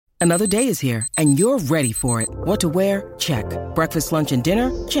Another day is here, and you're ready for it. What to wear? Check. Breakfast, lunch, and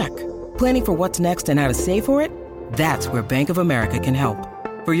dinner? Check. Planning for what's next and how to save for it? That's where Bank of America can help.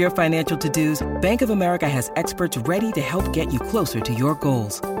 For your financial to-dos, Bank of America has experts ready to help get you closer to your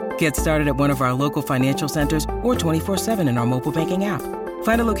goals. Get started at one of our local financial centers or 24/7 in our mobile banking app.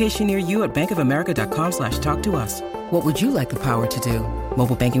 Find a location near you at bankofamerica.com/talktous. What would you like the power to do?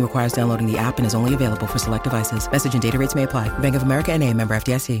 Mobile banking requires downloading the app and is only available for select devices. Message and data rates may apply. Bank of America N.A., member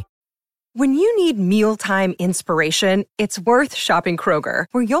FDIC. When you need mealtime inspiration, it's worth shopping Kroger,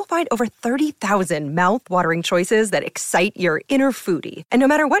 where you'll find over 30,000 mouth-watering choices that excite your inner foodie. And no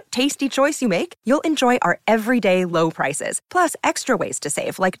matter what tasty choice you make, you'll enjoy our everyday low prices, plus extra ways to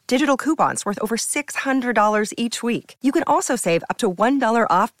save, like digital coupons worth over $600 each week. You can also save up to $1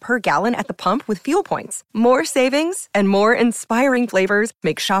 off per gallon at the pump with fuel points. More savings and more inspiring flavors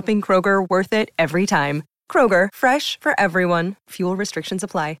make shopping Kroger worth it every time. Kroger, fresh for everyone. Fuel restrictions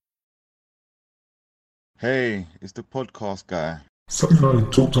apply. Hey, it's the podcast guy. Something I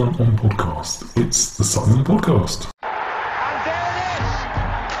talked on podcast. It's the Sutton Podcast. And there it is!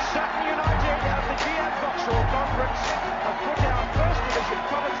 Sutton United of the GM Vauxhall Conference have put out First Division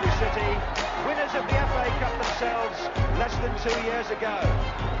Coventry City, winners of the FA Cup themselves less than 2 years ago.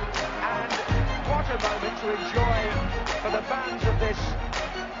 And what a moment to enjoy for the fans of this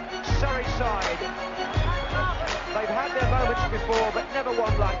Surrey side. They've had their moments before, but never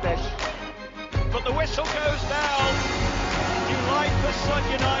one like this. But the whistle goes now. Delight for Sutton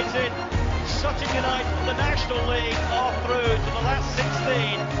United. Sutton United from the National League are through to the last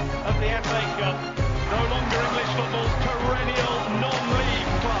 16 of the FA Cup. No longer English football's perennial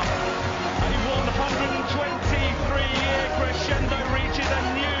non-league club. A 123-year crescendo reaches a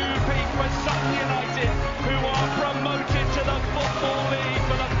new peak for Sutton United, who are promoted to the Football League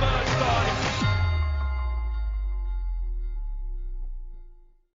for the first time.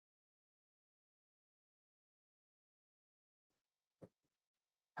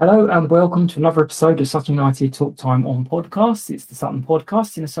 Hello and welcome to another episode of Sutton United Talk Time on Podcast. It's the Sutton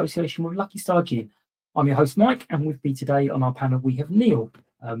Podcast in association with Lucky Star Gin. I'm your host Mike, and with me today on our panel we have Neil.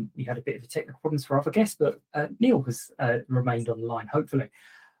 We had a bit of technical problems for other guests, but Neil has remained on the line, hopefully.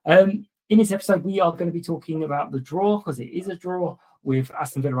 In this episode we are going to be talking about the draw, because it is a draw, with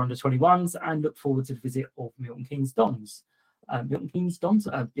Aston Villa under 21s, and look forward to the visit of Milton Keynes Dons.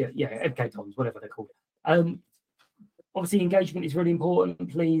 MK Dons, whatever they're called. Obviously, engagement is really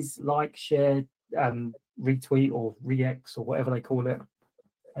important. Please like, share, retweet, or re-X, or whatever they call it.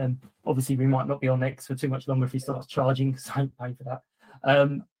 Obviously, we might not be on X for too much longer if he starts charging, because I don't pay for that.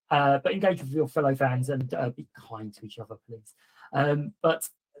 But engage with your fellow fans and be kind to each other, please. But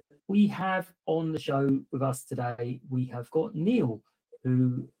we have on the show with us today, we have got Neil,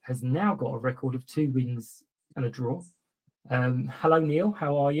 who has now got a record of 2 wins and a draw. Hello, Neil.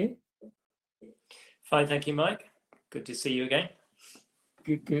 How are you? Fine, thank you, Mike. Good to see you again.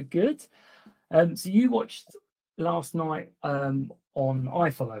 Good. So you watched last night on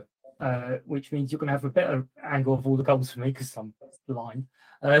iFollow, which means you're going to have a better angle of all the goals for me because I'm blind.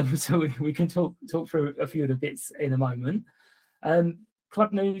 So we can talk through a few of the bits in a moment.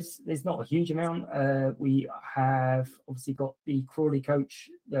 Club news, there's not a huge amount. We have obviously got the Crawley coach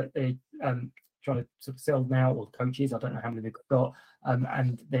that they're trying to sort of sell now, or coaches, I don't know how many they've got.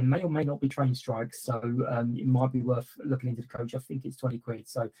 And there may or may not be train strikes, so it might be worth looking into the coach. I think it's 20 quid.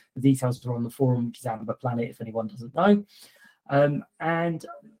 So the details are on the forum, which is out of the planet, if anyone doesn't know. And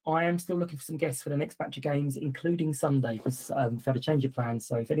I am still looking for some guests for the next batch of games, including Sunday, because we've had a change of plans.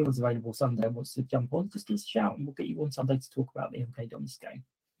 So if anyone's available Sunday and wants to jump on, just give us a shout and we'll get you on Sunday to talk about the MK Dons game.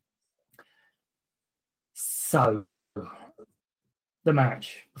 So the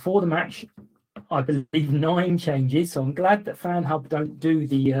match. Before the match, I believe 9 changes, so I'm glad that FanHub don't do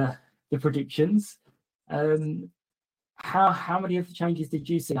the predictions. How many of the changes did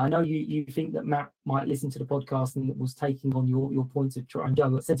you see? I know you think that Matt might listen to the podcast and was taking on your points of trying to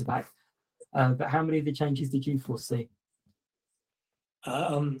go at centre back, but how many of the changes did you foresee?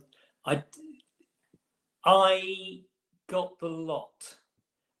 I got the lot,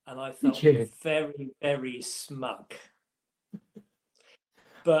 and I felt very, very smug.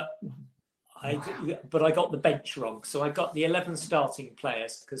 But I got the bench wrong. So I got the 11 starting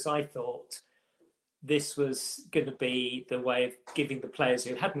players because I thought this was going to be the way of giving the players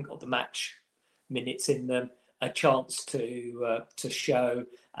who hadn't got the match minutes in them a chance to show.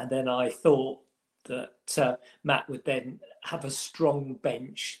 And then I thought that Matt would then have a strong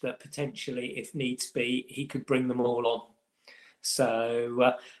bench that potentially, if needs be, he could bring them all on.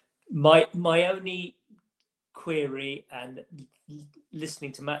 So my only query, and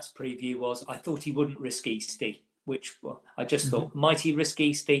listening to Matt's preview, was I thought he wouldn't risk Eastie. which I just thought mighty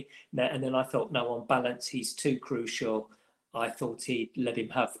risky. And then I thought, no, on balance, he's too crucial. I thought he'd let him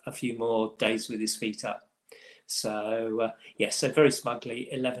have a few more days with his feet up. So, so very smugly,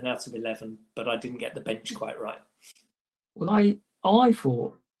 11 out of 11, but I didn't get the bench quite right. Well, I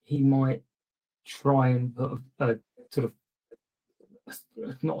thought he might try and put a sort of,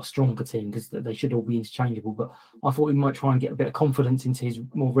 not a stronger team because they should all be interchangeable, but I thought he might try and get a bit of confidence into his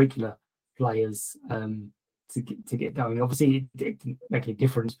more regular players to get going. Obviously, it didn't make a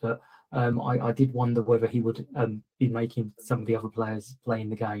difference, but I did wonder whether he would be making some of the other players play in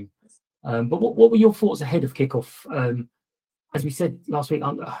the game. But what were your thoughts ahead of kickoff? As we said last week,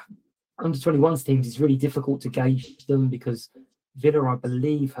 under 21s teams, it's really difficult to gauge them because Villa, I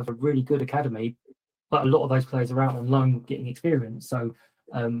believe, have a really good academy, but a lot of those players are out on loan getting experience. So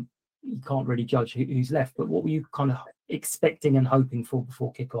you can't really judge who's left. But what were you kind of expecting and hoping for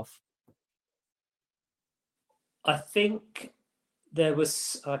before kickoff? I think there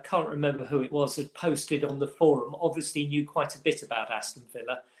was, I can't remember who it was, had posted on the forum, obviously knew quite a bit about Aston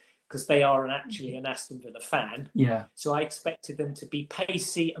Villa because they are actually an Aston Villa fan. Yeah. So I expected them to be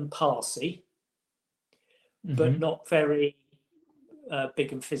pacey and passy, but not very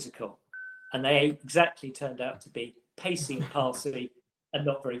big and physical. And they exactly turned out to be pacey and passy and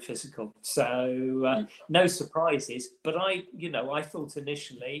not very physical. So no surprises. But I thought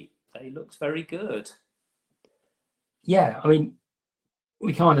initially they looked very good. Yeah, I mean,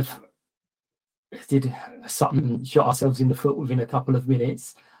 we kind of did something, shot ourselves in the foot within a couple of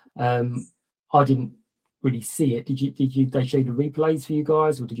minutes. I didn't really see it. Did they show the replays for you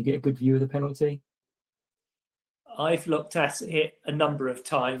guys, or did you get a good view of the penalty? I've looked at it a number of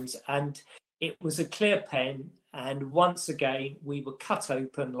times, and it was a clear pen. And once again, we were cut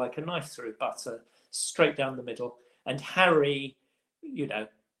open like a knife through butter, straight down the middle. And Harry,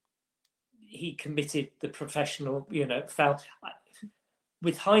 he committed the professional, foul.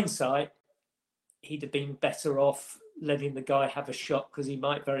 With hindsight, he'd have been better off letting the guy have a shot because he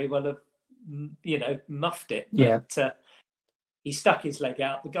might very well have, muffed it. Yeah. But he stuck his leg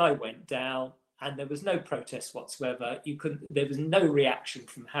out. The guy went down, and there was no protest whatsoever. There was no reaction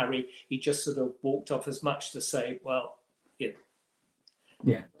from Harry. He just sort of walked off as much to say, "Well,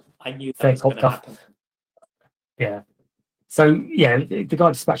 yeah, I knew that was going to happen." Yeah. So the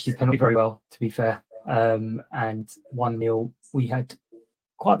guy dispatched his penalty very well, to be fair. And 1-0, we had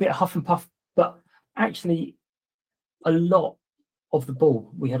quite a bit of huff and puff, but actually a lot of the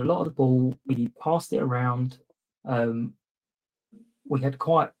ball. We had a lot of the ball. We passed it around. We had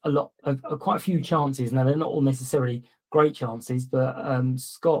quite a few chances. Now they're not all necessarily great chances, but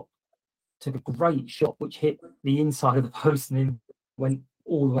Scott took a great shot which hit the inside of the post and then went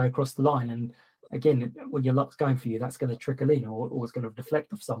all the way across the line. And again, when your luck's going for you, that's going to trickle in or it's going to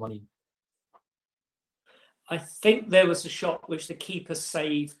deflect off someone in. I think there was a shot which the keeper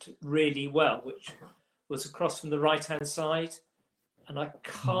saved really well, which was across from the right-hand side. And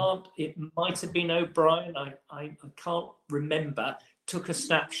it might have been O'Brien. I can't remember. Took a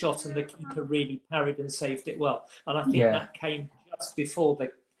snapshot and the keeper really parried and saved it well. And I think that came just before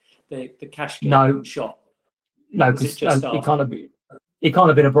the cash game shot. No, because it can't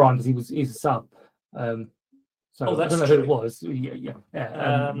have been O'Brien because he's a sub. So I don't know who it was.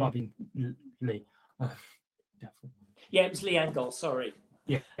 Might have been Lee. It was Lee Angol. Sorry.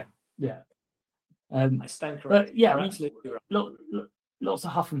 Yeah. I stand corrected. But absolutely right. Lots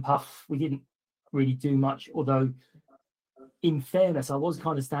of huff and puff. We didn't really do much, although in fairness, I was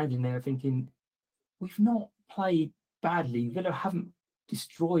kind of standing there thinking, we've not played badly. Villa haven't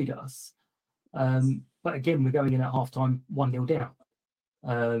destroyed us. But again, we're going in at half-time 1-0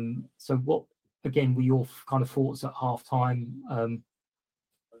 down. So what, again, we all kind of thoughts at half-time.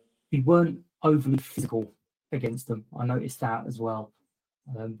 We weren't overly physical against them. I noticed that as well.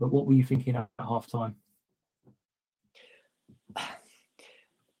 But what were you thinking at half-time?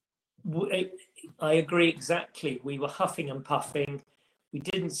 I agree exactly. We were huffing and puffing. We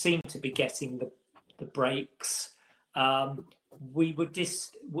didn't seem to be getting the breaks.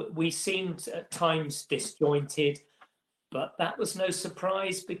 We seemed at times disjointed, but that was no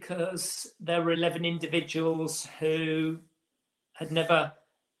surprise because there were 11 individuals who had never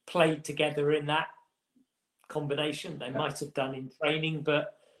played together in that combination. They might have done in training,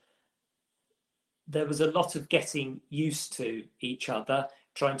 but there was a lot of getting used to each other,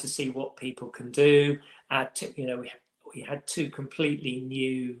 trying to see what people can do. We had two completely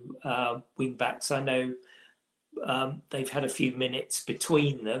new wing backs. I know they've had a few minutes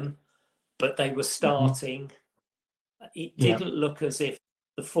between them, but they were starting. It didn't look as if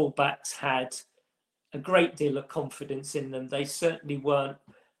the fullbacks had a great deal of confidence in them. They certainly weren't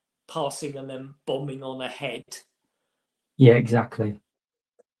passing and then bombing on ahead Yeah, exactly.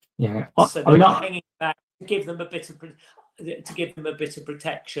 Yeah, So they're hanging back to give them a bit of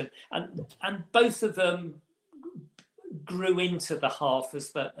protection, and both of them grew into the half as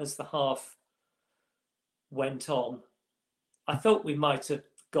the half went on. I thought we might have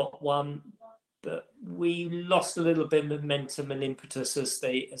got one, but we lost a little bit of momentum and impetus as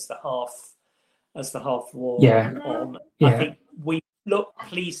the half wore on. Yeah. I think we looked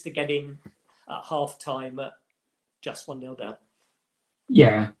pleased to get in at half time at just 1-0 down.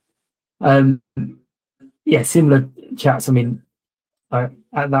 Yeah. Similar chats. I mean, at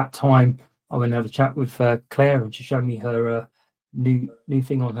that time, I went and had a chat with Claire, and she showed me her new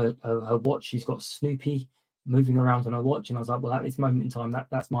thing on her watch. She's got Snoopy moving around on her watch, and I was like, well, at this moment in time,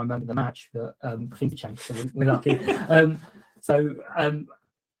 that's my moment of the match. But things changed, so we're lucky.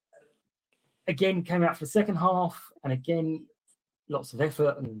 Again, came out for the second half, and again, lots of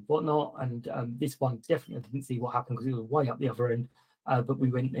effort and whatnot. And this one definitely didn't see what happened because it was way up the other end. But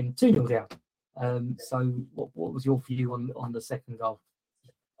we went in 2-0 down. So what was your view on the second goal?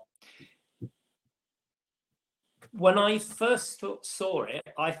 When I first saw it,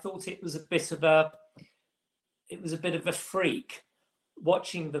 I thought it was a bit of a freak.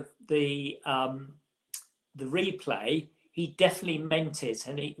 Watching the replay, he definitely meant it,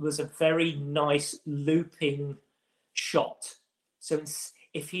 and it was a very nice looping shot. So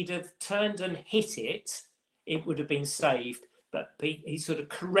if he'd have turned and hit it, it would have been saved. But he sort of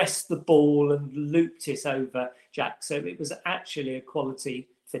caressed the ball and looped it over Jack. So it was actually a quality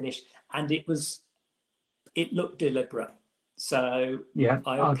finish, and it looked deliberate. So yeah,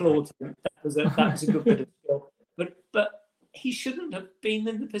 I applaud him. That was a good bit of skill. But he shouldn't have been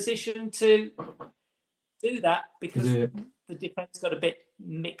in the position to do that because the defence got a bit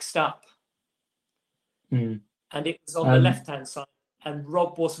mixed up. And it was on the left-hand side, and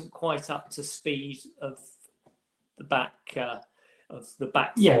Rob wasn't quite up to speed of the back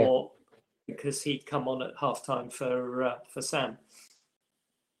four because he'd come on at half-time for Sam.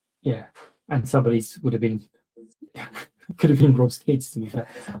 Yeah, and somebody's could have been Rob's kids, to be fair.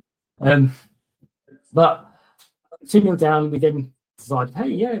 But 2-0 down, we then decided,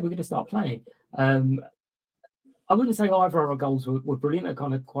 hey, we're going to start playing. I wouldn't say either of our goals were brilliant. They're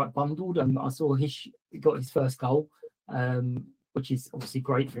kind of quite bundled. I saw he got his first goal, which is obviously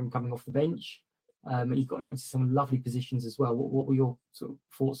great for him coming off the bench. He got into some lovely positions as well. What were your sort of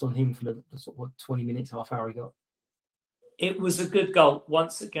thoughts on him for the sort of 20 minutes, half hour he got? It was a good goal.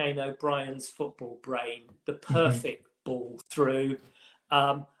 Once again, O'Brien's football brain, the perfect ball through.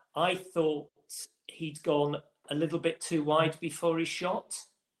 I thought he'd gone a little bit too wide before he shot.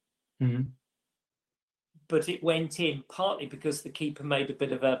 But it went in partly because the keeper made a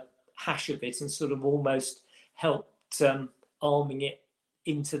bit of a hash of it and sort of almost helped arming it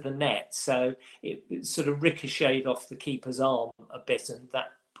into the net. So it sort of ricocheted off the keeper's arm a bit, and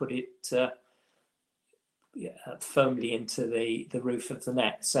that put it firmly into the roof of the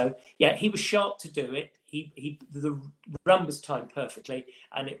net. So he was sharp to do it. The run was timed perfectly,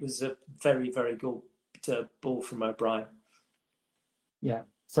 and it was a very, very good ball from O'Brien. Yeah.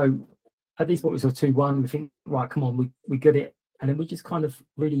 So at this point, we saw 2-1. We think, right, come on, we get it, and then we just kind of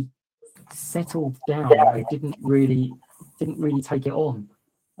really settled down. We didn't really take it on.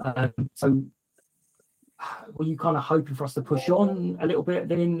 So were you kind of hoping for us to push on a little bit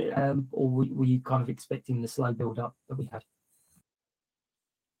then, or were you kind of expecting the slow build up that we had?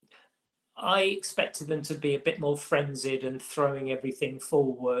 I expected them to be a bit more frenzied and throwing everything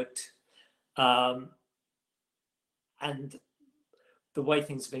forward. And the way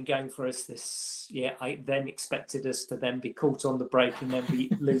things have been going for us this year, I then expected us to then be caught on the break and then we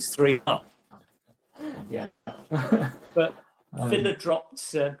lose 3-0. Yeah. But Villa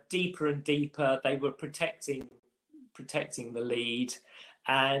dropped deeper and deeper. They were protecting the lead,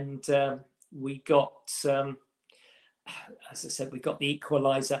 and we got, as I said, we got the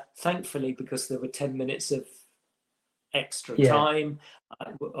equaliser. Thankfully, because there were 10 minutes of extra time.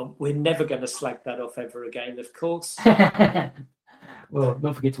 We're never going to slag that off ever again, of course. Well,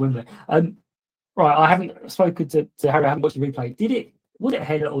 don't forget to Wembley. Right, I haven't spoken to Harry. I haven't watched the replay. Was it a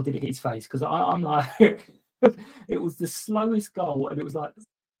header or did it hit his face? Because I'm like, it was the slowest goal, and it was like,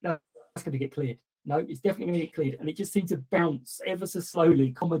 no, that's going to get cleared. No, it's definitely going to get cleared, and it just seemed to bounce ever so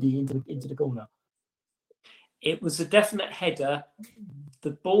slowly, comedy into the corner. It was a definite header.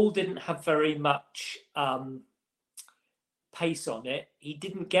 The ball didn't have very much pace on it. He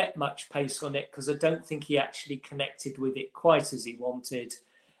didn't get much pace on it because I don't think he actually connected with it quite as he wanted,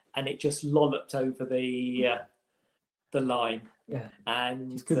 and it just lolloped over the line. Yeah,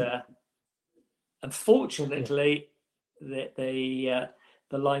 and unfortunately, the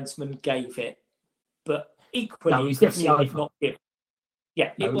linesman gave it. But Equally, No, it was you could definitely see it over. not given.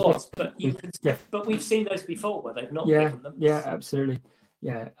 Yeah, No, it it was, def- but you it could. def- But we've seen those before where they've not Yeah, given them. yeah, absolutely.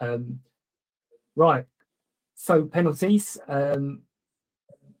 Yeah. Right. So penalties.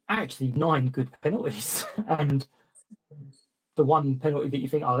 Actually, 9 good penalties, and the one penalty that you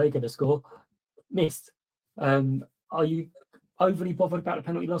think, oh, they're going to score, missed. Are you overly bothered about the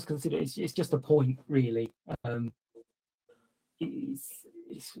penalty loss? Consider it's just a point, really.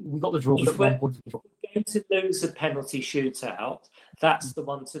 We got the draw If at we're 1 point. going to lose a penalty shootout, that's the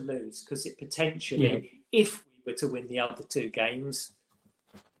one to lose, because it potentially, if we were to win the other 2 games,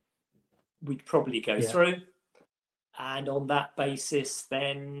 we'd probably go through. And on that basis,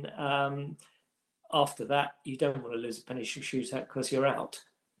 then after that, you don't want to lose a penalty shootout because you're out.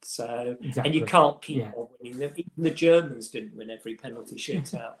 So, Exactly. and you can't keep on winning them. Even the Germans didn't win every penalty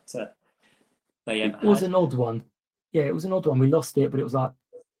shootout they ever had. It was an odd one. Yeah, it was an odd one. We lost it, but it was like,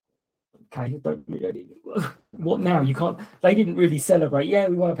 okay, what now? You can't. They didn't really celebrate. Yeah,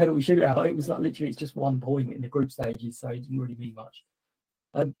 we won a penalty shootout. It was like literally, it's just 1 point in the group stages, so it didn't really mean much.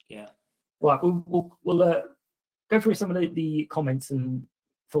 Right, we'll go through some of the comments and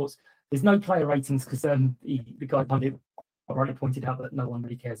thoughts. There's no player ratings because the guy pundit already pointed out that no one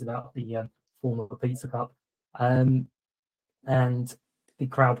really cares about the form of the Pizza Cup, and the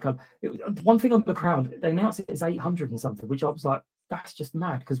crowd cup. One thing on the crowd, they announced it as 800 and something, which I was like, that's just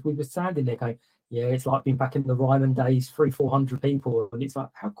mad, because we were standing there going, yeah, it's like being back in the Ryman days, 300-400 people, and it's like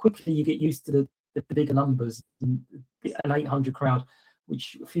how quickly you get used to the bigger numbers. An 800 crowd,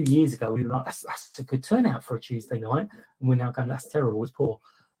 which a few years ago we were like, that's a good turnout for a Tuesday night, and we're now going, that's terrible, it's poor.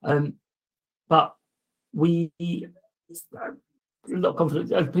 But we a lot of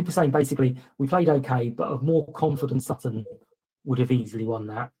confidence. People saying basically we played okay, but a more confident Sutton would have easily won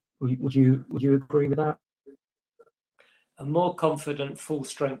that. Would you agree with that? A more confident full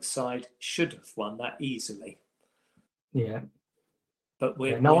strength side should have won that easily. Yeah, but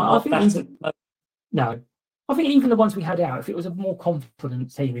we're no, I think even the ones we had out, if it was a more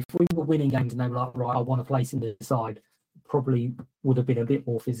confident team, if we were winning games and they were like, right, I want a place in the side, probably would have been a bit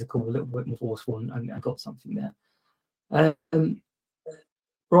more physical, a little bit more forceful, and got something there.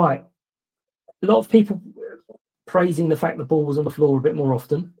 Right, a lot of people praising the fact the ball was on the floor a bit more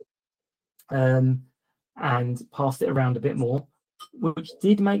often, and passed it around a bit more, which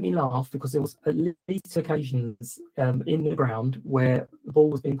did make me laugh, because there was at least occasions in the ground where the ball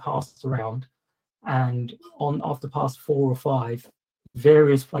was being passed around, and after past 4 or 5,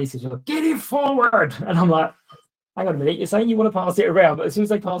 various places were like, get it forward, and I'm like, hang on a minute, you're saying you want to pass it around, but as soon as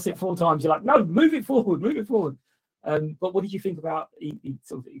they pass it 4 times, you're like, no, move it forward. But what did you think about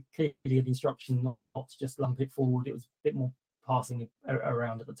sort of clearly an instruction not to just lump it forward? It was a bit more passing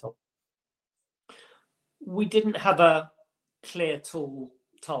around at the top. We didn't have a clear, tall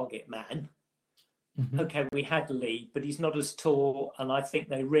target man. Mm-hmm. Okay, we had Lee, but he's not as tall, and I think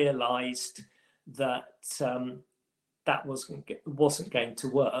they realised that that wasn't going to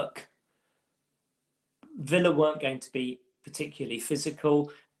work. Villa weren't going to be particularly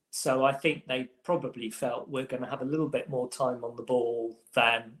physical, so I think they probably felt we're going to have a little bit more time on the ball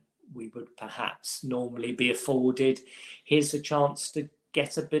than we would perhaps normally be afforded. Here's a chance to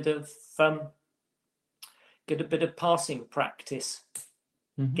get a bit of passing practice,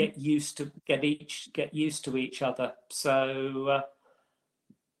 mm-hmm. get used to each other. So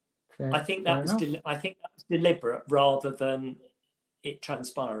I think that was deliberate rather than it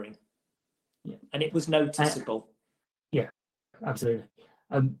transpiring, and it was noticeable. Yeah, absolutely.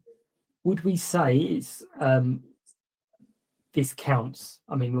 Would we say it's this counts?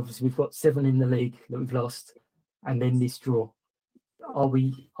 I mean, obviously we've got 7 in the league that we've lost, and then this draw. Are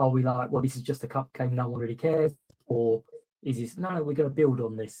we like, well, this is just a cup game, no one really cares, or is this no? We're going to build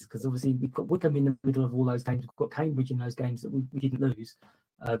on this, because obviously we've got Wickham in the middle of all those games. We've got Cambridge in those games that we didn't lose,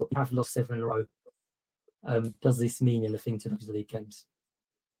 but we have lost 7 in a row. Does this mean anything to those league games?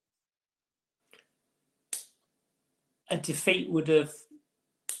 A defeat would have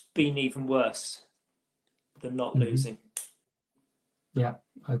been even worse than not losing. Yeah.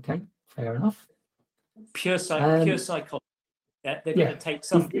 Okay. Fair enough. Pure psychology. Yeah, they're going to take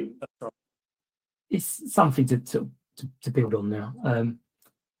something. It's something to build on now.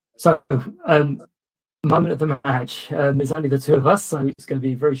 Moment of the match. There's only the 2 of us, so it's going to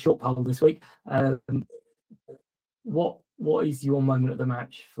be a very short poll this week. What is your moment of the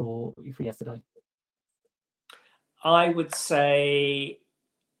match for yesterday? I would say,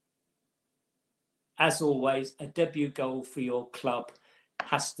 as always, a debut goal for your club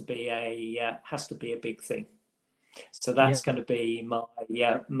has to be a big thing. So that's going to be my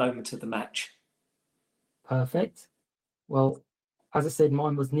moment of the match. Perfect. Well, as I said,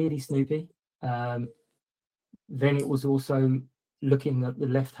 mine was nearly Snoopy. then it was also looking at the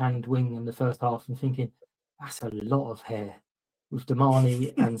left-hand wing in the first half and thinking, that's a lot of hair with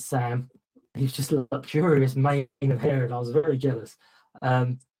Damani and Sam. He's just a luxurious mane of hair, and I was very jealous.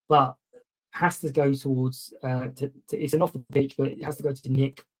 But has to go towards, it's an off the pitch, but it has to go to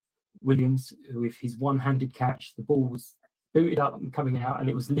Nick Williams with his one-handed catch. The ball was booted up and coming out, and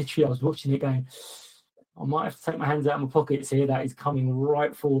it was literally, I was watching it going, I might have to take my hands out of my pockets here. That is coming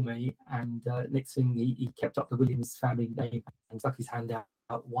right for me. And next thing, he kept up the Williams family name and stuck his hand out,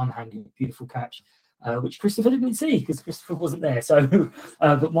 one-handed, beautiful catch, which Christopher didn't see because Christopher wasn't there. So,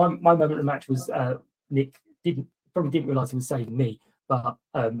 but my moment of the match was Nick probably didn't realise he was saving me, but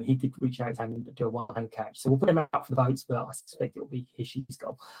he did reach out and do a one-hand catch. So we'll put him out for the votes, but I suspect it'll be his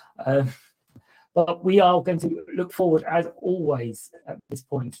goal. But we are going to look forward, as always, at this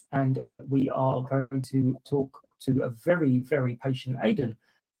point, and we are going to talk to a very, very patient Aiden.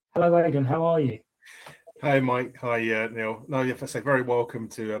 Hello, Aiden. How are you? Hi, Mike. Hi, Neil. No, if I say very welcome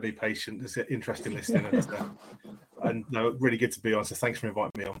to Be Patient. It's interesting listening, and no, really good to be on. So thanks for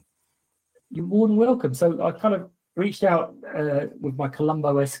inviting me on. You're more than welcome. So I kind of reached out with my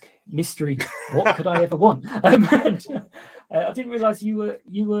Columbo-esque mystery. What could I ever want? I didn't realise you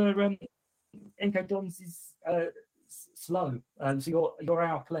were. MK Dons is slow, so you're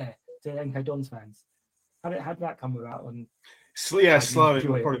our player to MK Dons fans. How did that come about? Slow in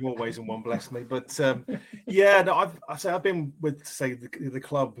probably more ways than one, bless me. But I've been with the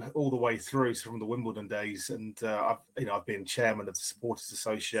club all the way through, so from the Wimbledon days, and I've been chairman of the Supporters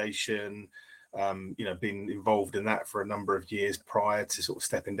Association. Been involved in that for a number of years prior to sort of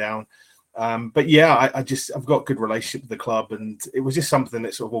stepping down. But yeah, I've got a good relationship with the club, and it was just something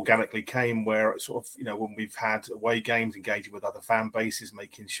that sort of organically came where it sort of, when we've had away games, engaging with other fan bases,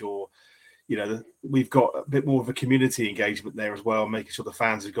 making sure, that we've got a bit more of a community engagement there as well, making sure the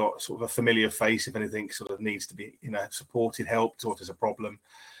fans have got sort of a familiar face if anything sort of needs to be, supported, helped, or if there's a problem.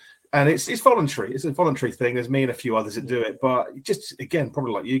 And it's voluntary. It's a voluntary thing. There's me and a few others that do it, but just, again,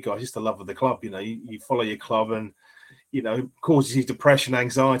 probably like you guys, just the love of the club. You follow your club, and causes you depression,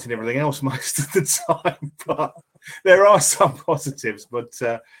 anxiety, and everything else most of the time. But there are some positives. But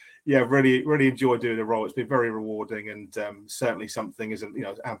really, really enjoy doing the role. It's been very rewarding, and certainly something as an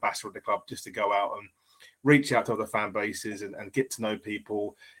ambassador of the club, just to go out and reach out to other fan bases and get to know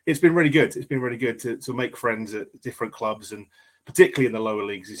people. It's been really good. It's been really good to make friends at different clubs, and particularly in the lower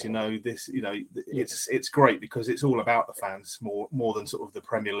leagues. As it's great because it's all about the fans more than sort of the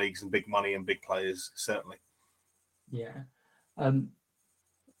Premier Leagues and big money and big players, certainly. Yeah. I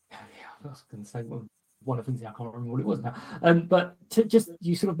was going to say one of the things I can't remember what it was now. But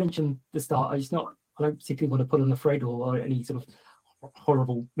you sort of mentioned the start. I don't particularly want to put on the thread or any sort of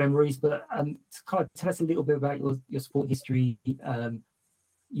horrible memories, but to kind of tell us a little bit about your sport history.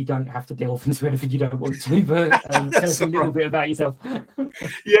 You don't have to delve into anything you don't want to, but tell us a little bit about yourself.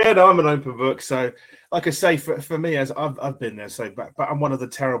 I'm an open book. So, like I say, for me, as I've been there, but I'm one of the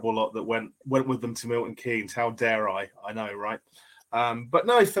terrible lot that went with them to Milton Keynes. How dare I? I know, right? But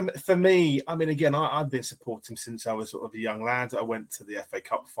no, for me, I mean, again, I've been supporting since I was sort of a young lad. I went to the FA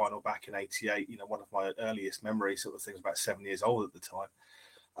Cup final back in '88. One of my earliest memories, sort of thing, was about 7 years old at the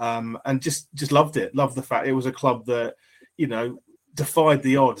time, and just loved it. Loved the fact it was a club that, defied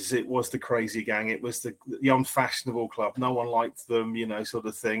the odds. It was the crazy gang. It was the unfashionable club. No one liked them, sort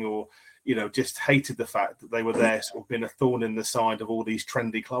of thing, or just hated the fact that they were there, sort of been a thorn in the side of all these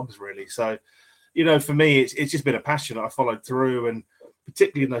trendy clubs, really. So, for me, it's just been a passion I followed through, and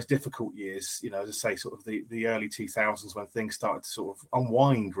particularly in those difficult years, as I say, sort of the early 2000s when things started to sort of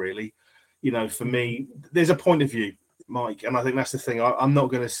unwind, really. For me, there's a point of view, Mike, and I think that's the thing. I'm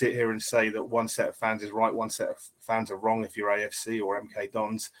not going to sit here and say that one set of fans is right, one set of fans are wrong if you're AFC or MK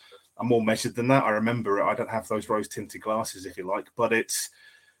Dons. I'm more measured than that. I remember it. I don't have those rose-tinted glasses, if you like, but it's,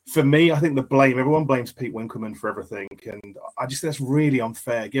 for me, I think everyone blames Pete Winkleman for everything, and I just think that's really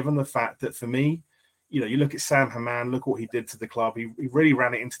unfair, given the fact that for me, you look at Sam Haman, look what he did to the club. He really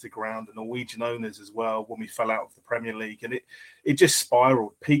ran it into the ground, and Norwegian owners as well, when we fell out of the Premier League. And it just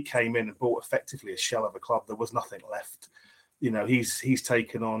spiraled. Pete came in and bought effectively a shell of a club. There was nothing left. He's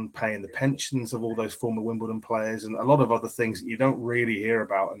taken on paying the pensions of all those former Wimbledon players and a lot of other things that you don't really hear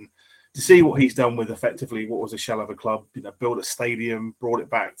about. And to see what he's done with effectively what was a shell of a club, built a stadium, brought it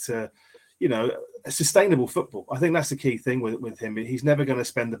back to, a sustainable football. I think that's the key thing with him. He's never going to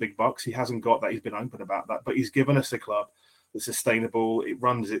spend the big bucks. He hasn't got that. He's been open about that, but he's given us a club that's sustainable. It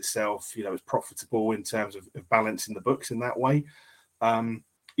runs itself. It's profitable in terms of balancing the books in that way. And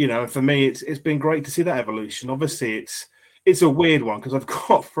for me, it's been great to see that evolution. Obviously, it's a weird one because I've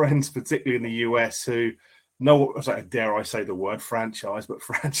got friends, particularly in the US, who no, dare I say the word franchise, but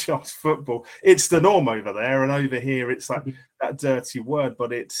franchise football. It's the norm over there, and over here it's that dirty word.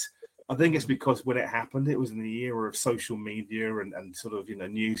 But I think it's because when it happened, it was in the era of social media and sort of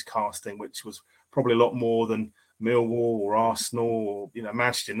newscasting, which was probably a lot more than Millwall or Arsenal or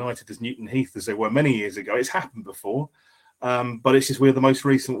Manchester United as Newton Heath as they were many years ago. It's happened before, but it's just we're the most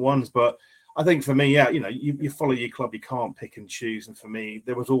recent ones. But I think for me, you follow your club, you can't pick and choose. And for me,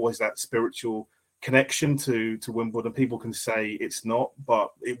 there was always that spiritual connection to Wimbledon. People can say it's not,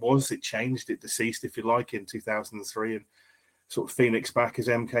 but it changed, it deceased, if you like, in 2003, and sort of Phoenix back as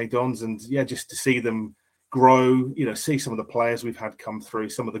MK Dons. And just to see them grow, see some of the players we've had come through,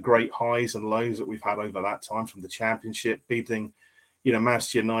 some of the great highs and lows that we've had over that time, from the Championship, beating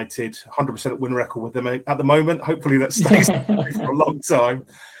Manchester United, 100% win record with them at the moment. Hopefully that stays for a long time.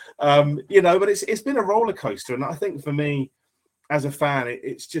 But it's been a roller coaster. And I think for me, as a fan,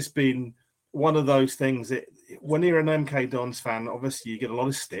 it's just been one of those things that when you're an MK Dons fan, obviously you get a lot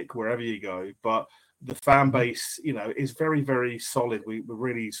of stick wherever you go, but the fan base, is very, very solid. We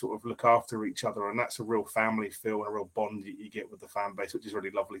really sort of look after each other, and that's a real family feel and a real bond you get with the fan base, which is really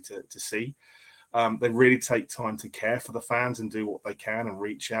lovely to see. They really take time to care for the fans and do what they can and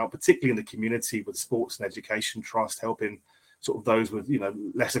reach out, particularly in the community with Sports and Education Trust, helping sort of those with,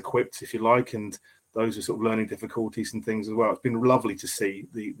 less equipped, if you like, and those with sort of learning difficulties and things as well. It's been lovely to see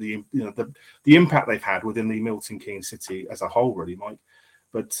the impact they've had within the Milton Keynes city as a whole, really, Mike.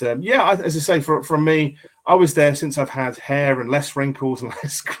 But as I say, from me, I was there since I've had hair and less wrinkles and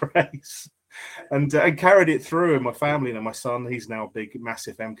less grace, and carried it through. And my family, my son, he's now a big,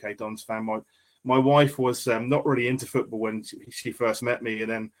 massive MK Dons fan. My wife was not really into football when she first met me, and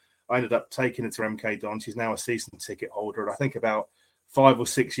then I ended up taking her to MK Dons. She's now a season ticket holder, and I think about 5 or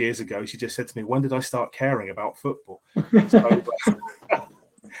 6 years ago, she just said to me, "When did I start caring about football?" So,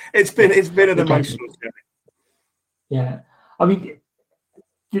 it's been an emotional journey. Yeah, I mean,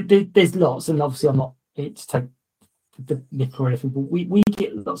 there's lots, and obviously I'm not here to take the nick or anything, but we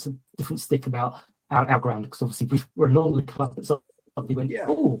get lots of different stick about our ground, because obviously we're an all club that suddenly went,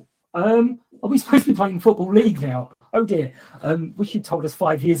 are we supposed to be playing Football League now? Oh dear. Wish you'd told us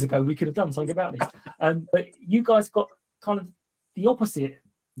 5 years ago, we could have done something about this. But you guys got kind of the opposite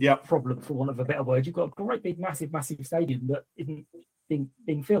problem, for want of a better word. You've got a great big, massive stadium that isn't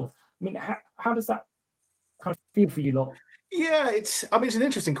being filled. I mean, how does that kind of feel for you lot? Yeah, it's an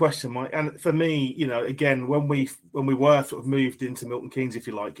interesting question, Mike. And for me, again, when we were sort of moved into Milton Keynes, if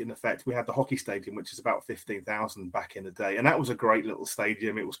you like, in effect, we had the hockey stadium, which is about 15,000 back in the day. And that was a great little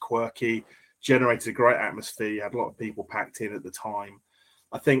stadium. It was quirky, generated a great atmosphere. You had a lot of people packed in at the time.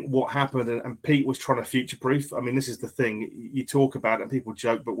 I think what happened, and Pete was trying to future-proof. I mean, this is the thing. You talk about it and people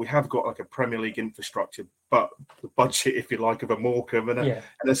joke, but we have got like a Premier League infrastructure, but the budget, if you like, of a Morecambe and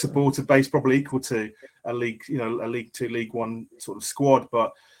a supporter base probably equal to a League, a League Two, League One sort of squad.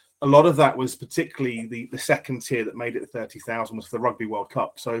 But a lot of that was particularly the second tier that made it 30,000 was for the Rugby World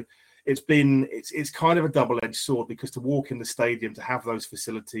Cup. So it's kind of a double-edged sword, because to walk in the stadium, to have those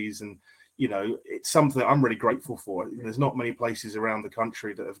facilities, and it's something that I'm really grateful for. There's not many places around the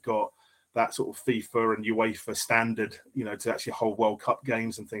country that have got that sort of FIFA and UEFA standard, to actually hold World Cup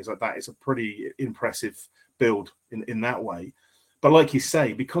games and things like that. It's a pretty impressive build in that way. But like you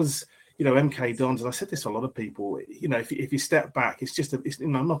say, because, MK Dons, and I said this to a lot of people, if you step back, it's just,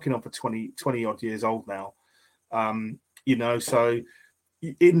 I'm knocking on for 20 odd years old now. So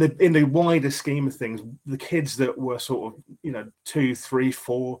in the wider scheme of things, the kids that were sort of, 2, 3,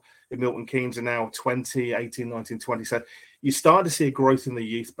 4 in Milton Keynes are now 20, 18, 19, 20. So you start to see a growth in the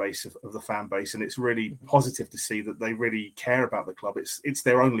youth base of the fan base, and it's really positive to see that they really care about the club. It's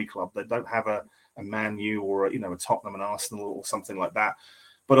their only club. They don't have a Man U or a Tottenham and Arsenal or something like that.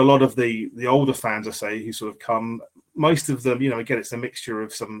 But a lot of the older fans, I say, who sort of come, most of them, again, it's a mixture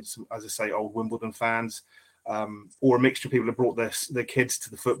of some as I say, old Wimbledon fans, or a mixture of people who brought their kids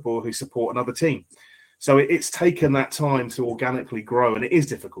to the football who support another team. So it's taken that time to organically grow, and it is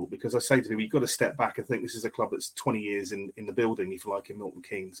difficult, because I say to people, you've got to step back and think this is a club that's 20 years in the building, if you like, in Milton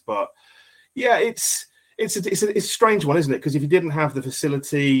Keynes. But yeah, it's a strange one, isn't it? Because if you didn't have the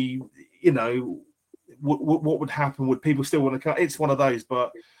facility, what would happen? Would people still want to come? It's one of those.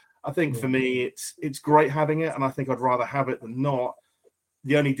 But I think for me, it's great having it, and I think I'd rather have it than not.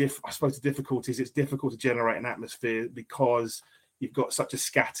 The only I suppose the difficulty is it's difficult to generate an atmosphere, because you've got such a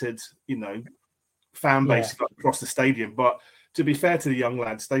scattered, fan base across the stadium. But to be fair to the young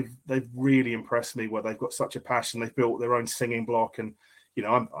lads, they've really impressed me, where they've got such a passion. They've built their own singing block, and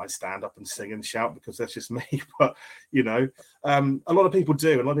I stand up and sing and shout because that's just me. But a lot of people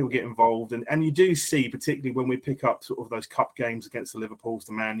do, and a lot of people get involved, and you do see, particularly when we pick up sort of those cup games against the Liverpools,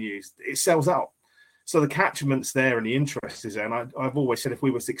 the Man U's, it sells out. So the catchment's there and the interest is there. And I've always said if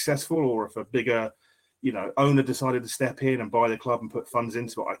we were successful, or if a bigger, owner decided to step in and buy the club and put funds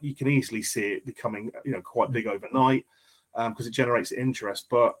into it, you can easily see it becoming, quite big overnight, because it generates interest.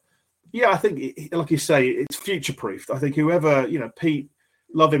 But yeah, I think, like you say, it's future-proofed. I think whoever, Pete,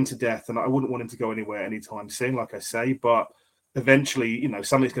 love him to death, and I wouldn't want him to go anywhere anytime soon, like I say. But eventually,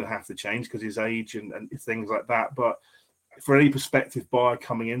 something's going to have to change because his age and things like that. But for any prospective buyer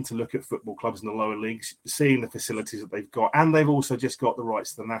coming in to look at football clubs in the lower leagues, seeing the facilities that they've got, and they've also just got the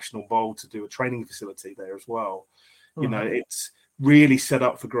rights to the National Bowl to do a training facility there as well. It's really set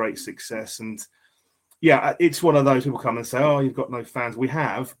up for great success. And yeah, it's one of those people come and say, "Oh, you've got no fans." We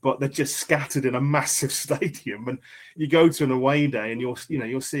have, but they're just scattered in a massive stadium. And you go to an away day, and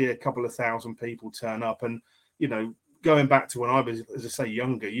you'll see a couple of thousand people turn up. And going back to when I was, as I say,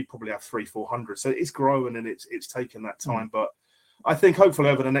 younger, you probably have 300-400. So it's growing, and it's taken that time. But I think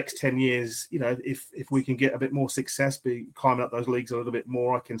hopefully over the next 10 years, if we can get a bit more success, be climbing up those leagues a little bit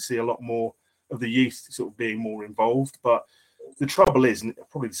more, I can see a lot more of the youth sort of being more involved. But the trouble is, and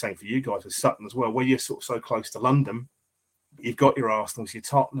probably the same for you guys with Sutton as well, where you're sort of so close to London, you've got your Arsenals, your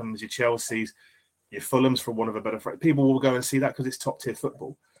Tottenhams, your Chelseas, your Fulhams, for one of a better phrase. People will go and see that because it's top tier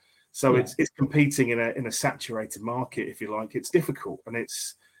football. So it's competing in a saturated market, if you like. It's difficult, and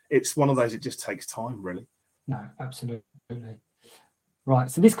it's one of those. It just takes time, really. No, absolutely. Right.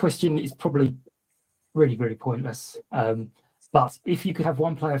 So this question is probably really, really pointless. But if you could have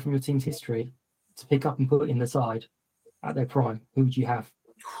one player from your team's history to pick up and put in the side at their prime, who would you have?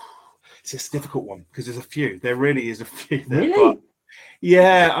 It's just a difficult one because there's a few. There really is a few there. Really? But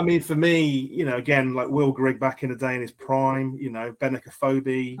yeah, I mean, for me, again, like Will Grigg back in the day in his prime, Benica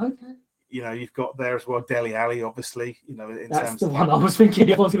Phobie. Okay. You've got there as well Dele Alli, obviously. That's terms the of one I was thinking.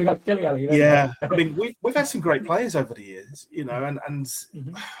 If I was going to go Dele Alli. Yeah, I mean, we've had some great players over the years, and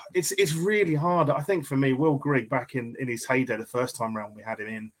it's really hard. I think for me, Will Grigg back in his heyday, the first time round we had him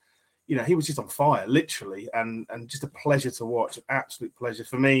in, he was just on fire, literally, and just a pleasure to watch, an absolute pleasure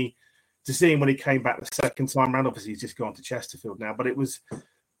for me to see him when he came back the second time round. Obviously, he's just gone to Chesterfield now, but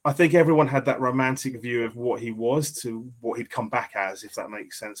I think everyone had that romantic view of what he was to what he'd come back as, if that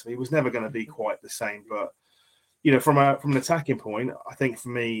makes sense. He was never going to be quite the same, but from an attacking point, I think for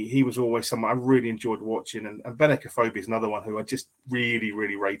me, he was always someone I really enjoyed watching, and Benica Phobie is another one who I just really,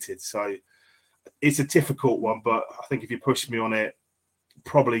 really rated. So it's a difficult one, but I think if you push me on it,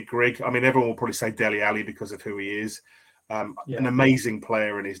 probably Grigg. I mean, everyone will probably say Dele Alli because of who he is. An amazing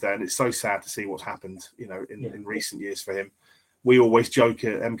player in his day, and it's so sad to see what's happened, in recent years for him. We always joke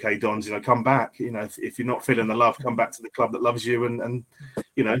at MK Dons, come back, if you're not feeling the love, come back to the club that loves you, and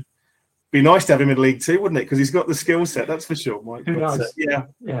be nice to have him in League Two, wouldn't it? Because he's got the skill set, that's for sure, Mike. Who knows? Yeah,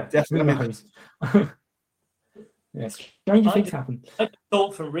 definitely. Yes, stranger things happen. I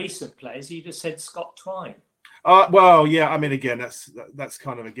thought from recent players, you just said Scott Twine. Well, yeah, I mean, again, that's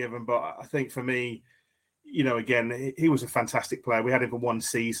kind of a given, but I think for me, again, he was a fantastic player. We had him for one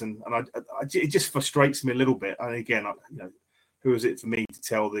season, and it just frustrates me a little bit. And again, who is it for me to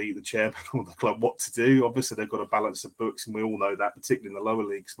tell the chairman or the club what to do? Obviously, they've got a balance of books, and we all know that, particularly in the lower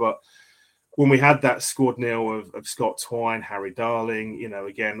leagues. But when we had that squad nil of Scott Twine, Harry Darling,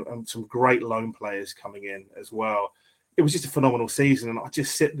 again, and some great loan players coming in as well, it was just a phenomenal season. And I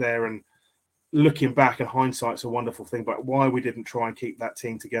just sit there and looking back, and hindsight's a wonderful thing, but why we didn't try and keep that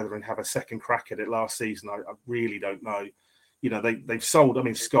team together and have a second crack at it last season, I really don't know. They've sold, I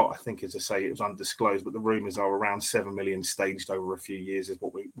mean, Scott, I think, as I say, it was undisclosed, but the rumours are around 7 million staged over a few years is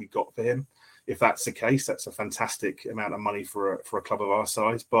what we got for him. If that's the case, that's a fantastic amount of money for a club of our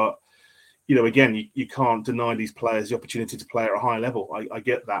size. But, again, you can't deny these players the opportunity to play at a high level. I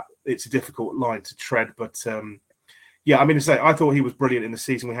get that. It's a difficult line to tread. But, I mean, to say, I thought he was brilliant in the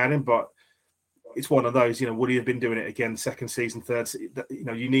season we had him, but it's one of those, would he have been doing it again second season, third?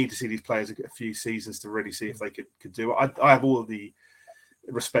 You need to see these players get a few seasons to really see if they could do it. I have all of the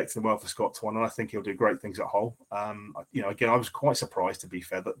respect and well for Scott Twine, and I think he'll do great things at Hull. Again, I was quite surprised, to be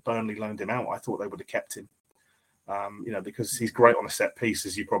fair, that Burnley loaned him out. I thought they would have kept him, because he's great on a set piece,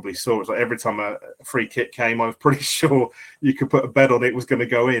 as you probably saw. It's like every time a free kick came, I was pretty sure you could put a bet on it was going to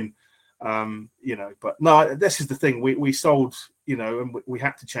go in. But no, this is the thing. We sold, and we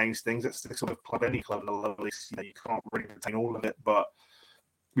had to change things. That's the sort of club, any club in the lower leagues, you can't really retain all of it. But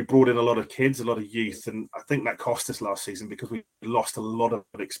we brought in a lot of kids, a lot of youth, and I think that cost us last season because we lost a lot of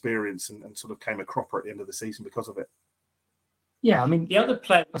experience and sort of came a cropper at the end of the season because of it. Yeah, I mean, the other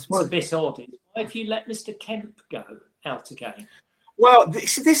player that's a bit odd is why have you let Mr. Kemp go out again? Well,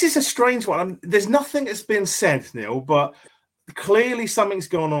 this is a strange one. There's nothing that's been said, Neil, but clearly something's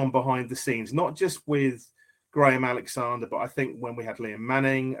gone on behind the scenes, not just with Graham Alexander, but I think when we had Liam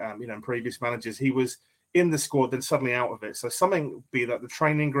Manning, and previous managers, he was in the squad, then suddenly out of it. So something, be that the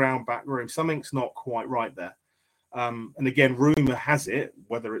training ground, back room, something's not quite right there. And again, rumour has it,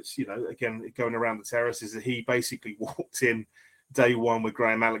 whether it's, again, going around the terraces, that he basically walked in day one with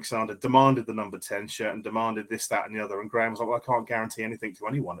Graham Alexander, demanded the number 10 shirt and demanded this, that, and the other. And Graham was like, well, I can't guarantee anything to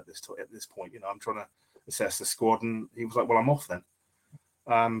anyone at this point. I'm trying to assess the squad. And he was like, well, I'm off then.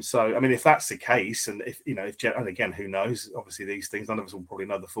 So, I mean, if that's the case, and and again, who knows? Obviously, these things, none of us will probably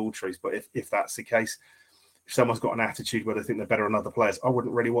know the full truth. But if that's the case, if someone's got an attitude where they think they're better than other players, I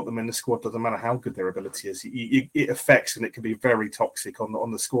wouldn't really want them in the squad. Doesn't matter how good their ability is. It affects, and it can be very toxic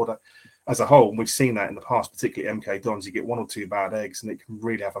on the squad as a whole. And we've seen that in the past, particularly MK Dons. You get one or two bad eggs, and it can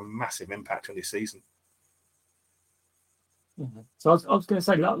really have a massive impact on your season. Mm-hmm. So I was going to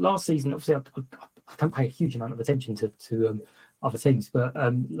say, last season, obviously, I don't pay a huge amount of attention to other teams, but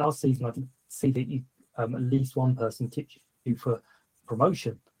last season I did see that you at least one person tipped you for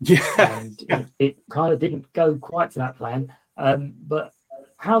promotion. Yeah, and it kind of didn't go quite to that plan. But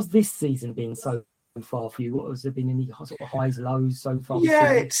how's this season been so far for you? What has there been any sort of highs, lows so far?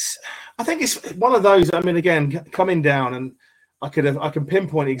 Yeah, I think it's one of those. I mean, again, coming down, and I can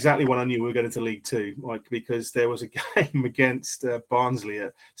pinpoint exactly when I knew we were going to League Two, because there was a game against Barnsley,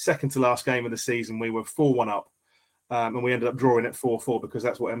 at second to last game of the season. We were 4-1 up, and we ended up drawing at 4-4 because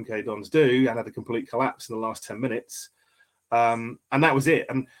that's what MK Dons do, and had a complete collapse in the last 10 minutes. And that was it.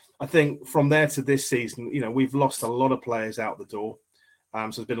 And I think from there to this season, we've lost a lot of players out the door. So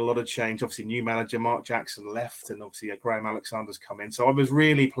there's been a lot of change. Obviously, new manager Mark Jackson left, and obviously Graham Alexander's come in. So I was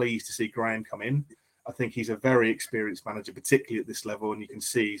really pleased to see Graham come in. I think he's a very experienced manager, particularly at this level, and you can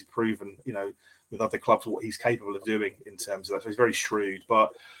see he's proven, with other clubs what he's capable of doing in terms of that. So he's very shrewd.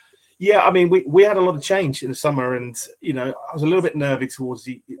 But yeah, I mean, we had a lot of change in the summer, and I was a little bit nervy towards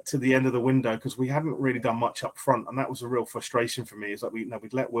the end of the window because we hadn't really done much up front, and that was a real frustration for me. Is like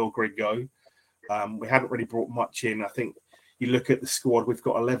we'd let Will Grigg go. We hadn't really brought much in. I think you look at the squad, we've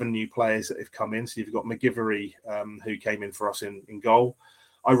got 11 new players that have come in. So you've got McGivery, who came in for us in goal.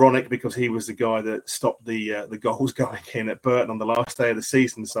 Ironic because he was the guy that stopped the goals going in at Burton on the last day of the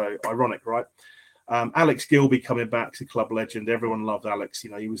season. So ironic, right? Alex Gilby coming back to club legend. Everyone loved Alex.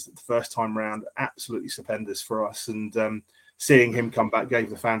 He was the first time round absolutely stupendous for us. And seeing him come back gave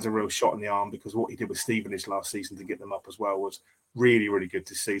the fans a real shot in the arm, because what he did with Stevenage last season to get them up as well was really, really good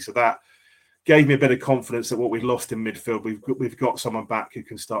to see. So that gave me a bit of confidence that what we lost in midfield, we've got someone back who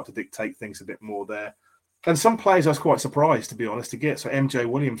can start to dictate things a bit more there. And some players I was quite surprised, to be honest, to get. So MJ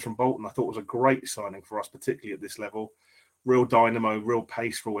Williams from Bolton, I thought was a great signing for us, particularly at this level. Real dynamo, real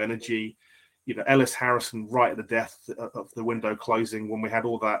pace, real energy. Ellis Harrison right at the death of the window closing when we had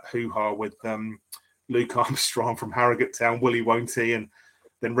all that hoo-ha with Luke Armstrong from Harrogate Town, Willie Won't he? And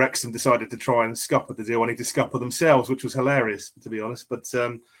then Wrexham decided to try and scupper the deal, and to scupper themselves, which was hilarious, to be honest. But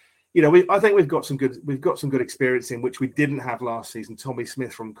I think we've got some good experience in which we didn't have last season. Tommy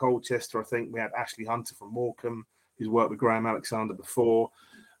Smith from Colchester. I think we had Ashley Hunter from Morecambe, who's worked with Graham Alexander before.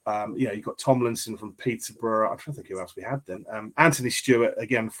 You've got Tomlinson from Peterborough. I'm trying to think who else we had then. Anthony Stewart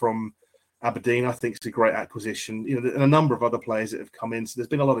again from Aberdeen, I think, is a great acquisition. And a number of other players that have come in. So there's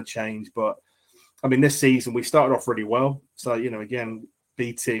been a lot of change. But I mean, this season we started off really well. So again,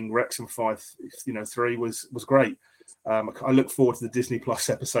 beating Wrexham 5-3 was great. I look forward to the Disney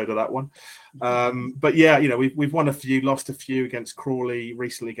Plus episode of that one. But yeah, we've won a few, lost a few against Crawley,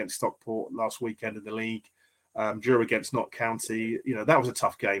 recently against Stockport last weekend in the league. Drew against Notts County. That was a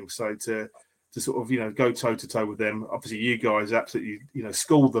tough game. So to sort of go toe to toe with them. Obviously, you guys absolutely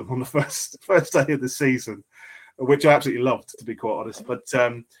schooled them on the first day of the season, which I absolutely loved, to be quite honest. But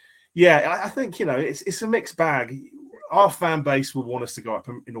I think it's a mixed bag. Our fan base will want us to go up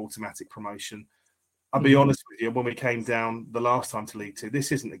in automatic promotion. I'll be honest with you, when we came down the last time to League Two,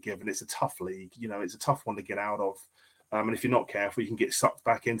 this isn't a given. It's a tough league. It's a tough one to get out of. And if you're not careful, you can get sucked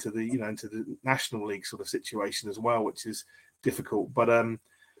back into the into the National League sort of situation as well, which is difficult. But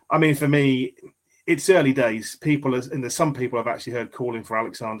I mean, for me, it's early days. There's some people I've actually heard calling for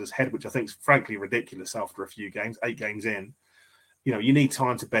Alexander's head, which I think is frankly ridiculous after a few games, 8 games in. You need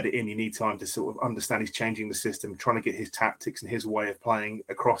time to bed it in. You need time to sort of understand he's changing the system, trying to get his tactics and his way of playing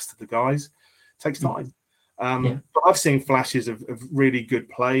across to the guys. It takes time. But I've seen flashes of really good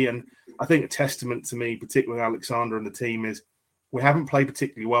play. And I think a testament to me, particularly Alexander and the team, is we haven't played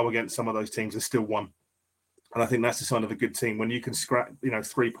particularly well against some of those teams and still won. And I think that's a sign of a good team. When you can scrap,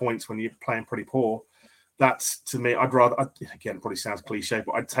 3 points when you're playing pretty poor, that's, to me, again, it probably sounds cliche,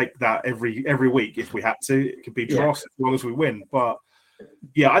 but I'd take that every week if we had to. It could be dross as long as we win. But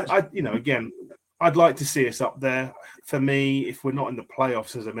yeah, I'd like to see us up there. For me, if we're not in the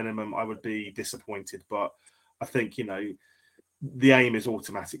playoffs as a minimum, I would be disappointed. But I think, the aim is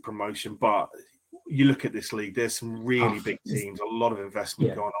automatic promotion. But, you look at this league, there's some really big teams, a lot of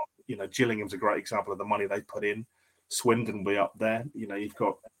investment going on. You know, Gillingham's a great example of the money they put in. Swindon will be up there. You know, you've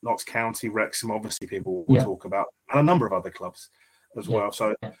got Notts County, Wrexham, obviously people will talk about, and a number of other clubs as well.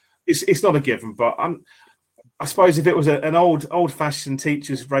 So it's not a given, but I suppose if it was an old-fashioned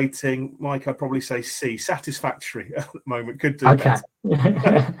teacher's rating, Mike, I'd probably say C, satisfactory at the moment. Could do better.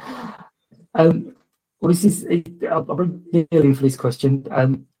 Well, this is. I'll bring Neil in for this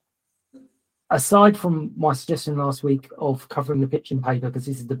question. Aside from my suggestion last week of covering the pitch in paper, because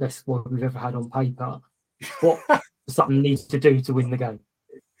this is the best squad we've ever had on paper, what something needs to do to win the game?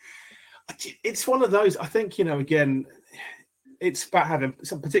 It's one of those. I think, you know, again, it's about having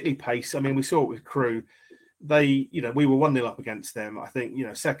some particularly pace. I mean, we saw it with Crewe. We were 1-0 up against them. I think, you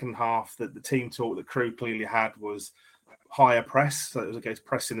know, second half that the team talk that Crewe clearly had was higher press. So it was against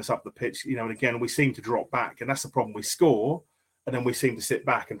pressing us up the pitch, you know, and again, we seem to drop back, and that's the problem. We score, and then we seem to sit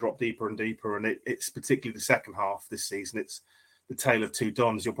back and drop deeper and deeper. And it's particularly the second half this season. It's the tale of two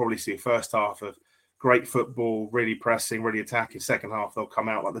dons. You'll probably see a first half of great football, really pressing, really attacking. Second half, they'll come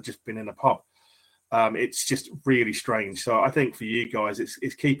out like they've just been in a pub. It's just really strange. So I think for you guys,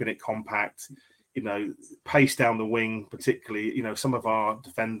 it's keeping it compact, you know, pace down the wing, particularly, you know, some of our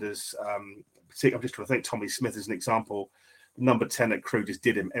defenders, I'm just trying to think, Tommy Smith is an example. Number 10 at Crewe just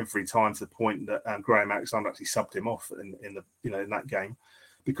did him every time, to the point that Graham Alexander actually subbed him off in that game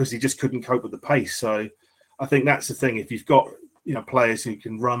because he just couldn't cope with the pace. So I think that's the thing. If you've got, you know, players who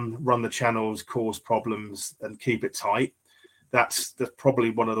can run the channels, cause problems, and keep it tight, that's probably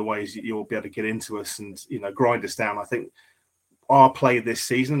one of the ways that you'll be able to get into us and, you know, grind us down. I think our play this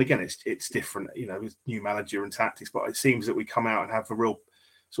season, and again, it's different, you know, with new manager and tactics, but it seems that we come out and have a real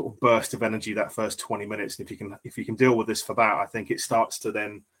sort of burst of energy that first 20 minutes. And if you can deal with this for that, I think it starts to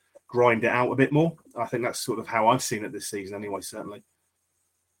then grind it out a bit more. I think that's sort of how I've seen it this season anyway, certainly.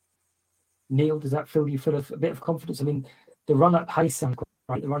 Neil, does that fill you full of a bit of confidence? I mean, the run-up pace sounds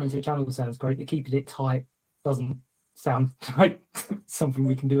great. The run into the channel sounds great. The keeping it tight doesn't sound like something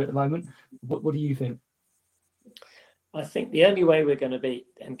we can do at the moment. What do you think? I think the only way we're going to beat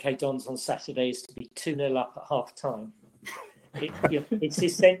MK Dons on Saturday is to be 2-0 up at half-time. It's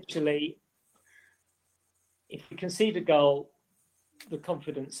essentially, if we concede a goal, the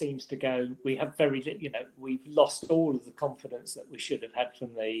confidence seems to go. We have we've lost all of the confidence that we should have had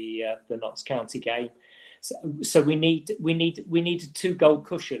from the Notts County game. So we need a 2-goal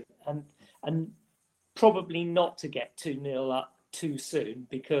cushion, and probably not to get 2-0 up too soon,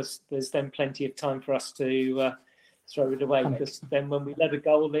 because there's then plenty of time for us to throw it away. Because then when we let a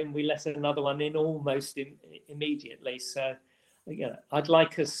goal in, we let another one in almost immediately. So, I'd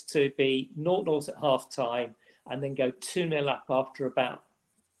like us to be 0-0 at half time and then go 2-0 up after about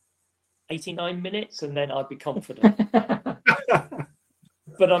 89 minutes, and then I'd be confident.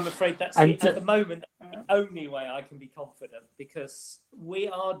 But I'm afraid that's at the moment the only way I can be confident, because we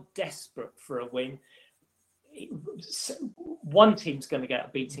are desperate for a win. One team's going to get a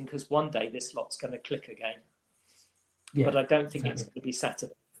beating because one day this lot's going to click again. Yeah, but I don't think it's going to be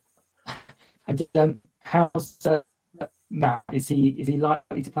Saturday. And how's Matt? Is he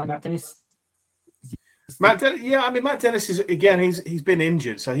likely to play Matt Dennis? Matt Dennis is, again, he's been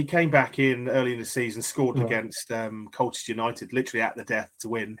injured, so he came back in early in the season, scored against Colchester United, literally at the death to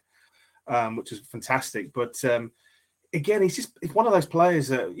win, which was fantastic. But again, he's one of those players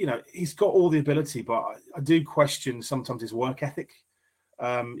that, you know, he's got all the ability, but I do question sometimes his work ethic.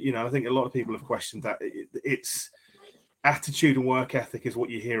 I think a lot of people have questioned that. It's attitude and work ethic is what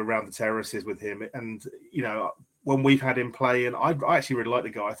you hear around the terraces with him. And, you know, when we've had him play, and I actually really like the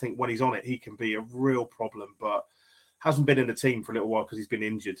guy. I think when he's on it, he can be a real problem, but hasn't been in the team for a little while because he's been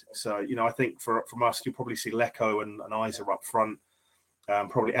injured. So, you know, I think from us, you'll probably see Lecco and Isa up front,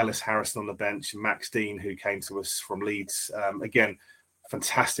 probably Ellis Harrison on the bench, and Max Dean, who came to us from Leeds. Again,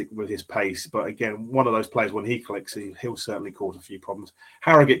 fantastic with his pace, but again, one of those players, when he clicks, he'll certainly cause a few problems.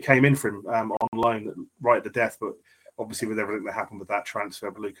 Harrogate came in for him on loan right at the death, but obviously with everything that happened with that transfer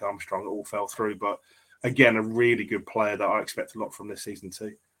of Luke Armstrong, it all fell through. But again, a really good player that I expect a lot from this season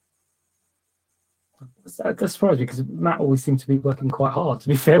too. That surprised me, because Matt always seemed to be working quite hard, to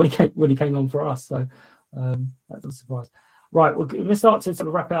be fair, when he came on for us. So that was a surprise. Right, well, let's start to sort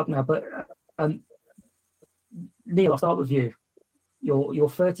of wrap it up now. But Neil, I'll start with you. Your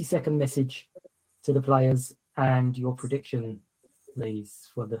 30-second message to the players and your prediction, please,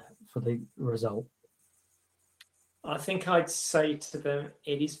 for the result. I think I'd say to them,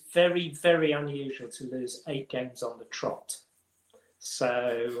 it is very, very unusual to lose 8 games on the trot.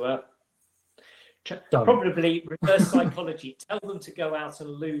 So probably reverse psychology. Tell them to go out and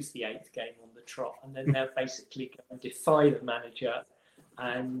lose the 8th game on the trot, and then they'll basically go and defy the manager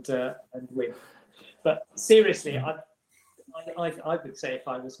and win. But seriously, I would say if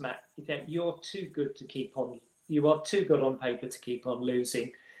I was Matt, you're too good to keep on. You are too good on paper to keep on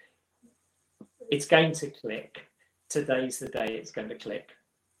losing. It's going to click. Today's the day it's going to click.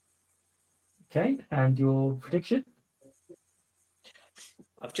 Okay, and your prediction?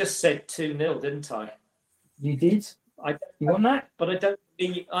 I've just said 2-0, didn't I? You did. You want that? But I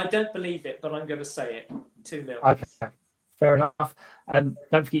don't believe it. But I'm going to say it. 2-0. Okay, fair enough. Don't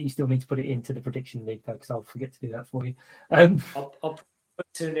forget, you still need to put it into the prediction league, though, because I'll forget to do that for you. I'll put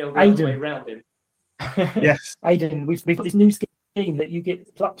 2-0 the other way around him. Yes, Aiden, we've got this new scheme that you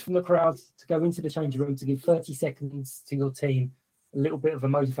get plucked from the crowd to go into the change room to give 30 seconds to your team, a little bit of a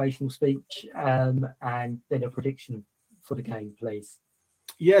motivational speech, and then a prediction for the game, please.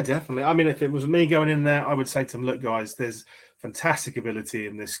 Yeah, definitely. I mean, if it was me going in there, I would say to them, look, guys, there's fantastic ability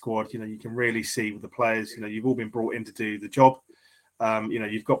in this squad. You can really see with the players, you've all been brought in to do the job.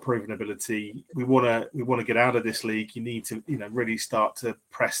 You've got proven ability. We want to get out of this league. You need to, really start to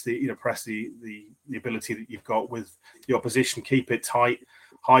press the ability that you've got with the opposition. Keep it tight,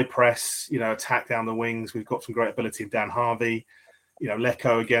 high press. Attack down the wings. We've got some great ability in Dan Harvey.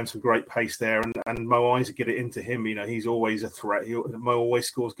 Lecco again, some great pace there, and Mo Isaac, get it into him. He's always a threat. Mo always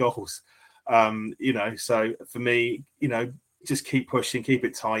scores goals. So for me, just keep pushing, keep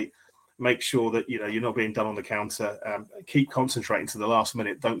it tight. Make sure that you're not being done on the counter. Keep concentrating to the last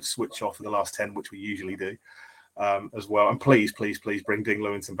minute. Don't switch off in the last 10, which we usually do as well. And please bring Ding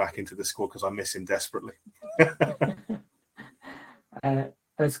Lewington back into the squad because I miss him desperately.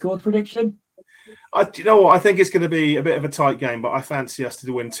 A score prediction? You know what? I think it's going to be a bit of a tight game, but I fancy us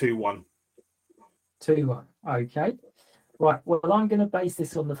to win 2-1. 2-1. Okay. Right. Well, I'm going to base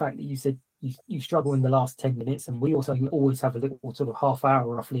this on the fact that you said you struggle in the last 10 minutes, and we also always have a little sort of half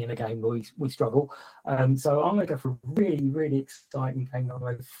hour roughly in a game where we struggle. So I'm going to go for a really, really exciting game. I'm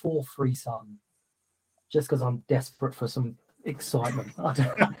going to go 4-3 Sun, just because I'm desperate for some excitement.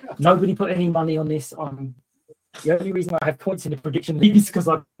 Nobody put any money on this. The only reason I have points in the prediction league is because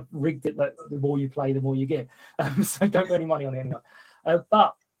I've rigged it that the more you play, the more you get. So don't put any money on it anyway.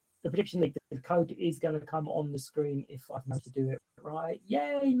 But the prediction league, the code is going to come on the screen if I manage to do it right.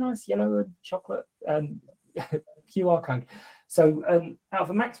 Yay, nice yellow and chocolate QR code. So out of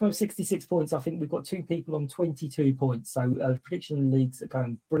a maximum of 66 points, I think we've got 2 people on 22 points. So prediction leagues are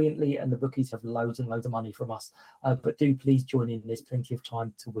going brilliantly, and the bookies have loads and loads of money from us. But do please join in. There's plenty of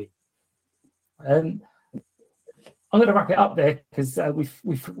time to win. I'm going to wrap it up there because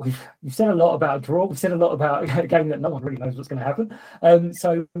we've said a lot about a draw. We've said a lot about a game that no one really knows what's going to happen.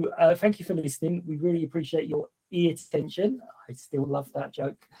 So thank you for listening. We really appreciate your ear attention. I still love that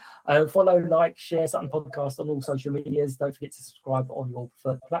joke. Follow, like, share Sutton Podcast on all social medias. Don't forget to subscribe on your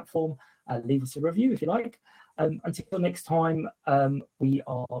preferred platform. Leave us a review if you like. Until next time, we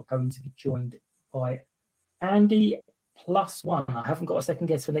are going to be joined by Andy +1. I haven't got a second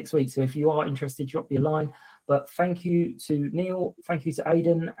guest for next week, so if you are interested, drop me a line. But thank you to Neil, thank you to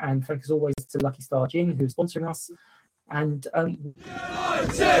Aiden, and thanks as always to Lucky Star Gin, who's sponsoring us. And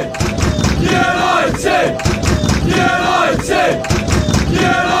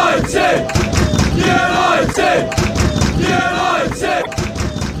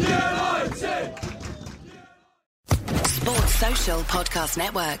Sports Social Podcast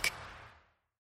Network.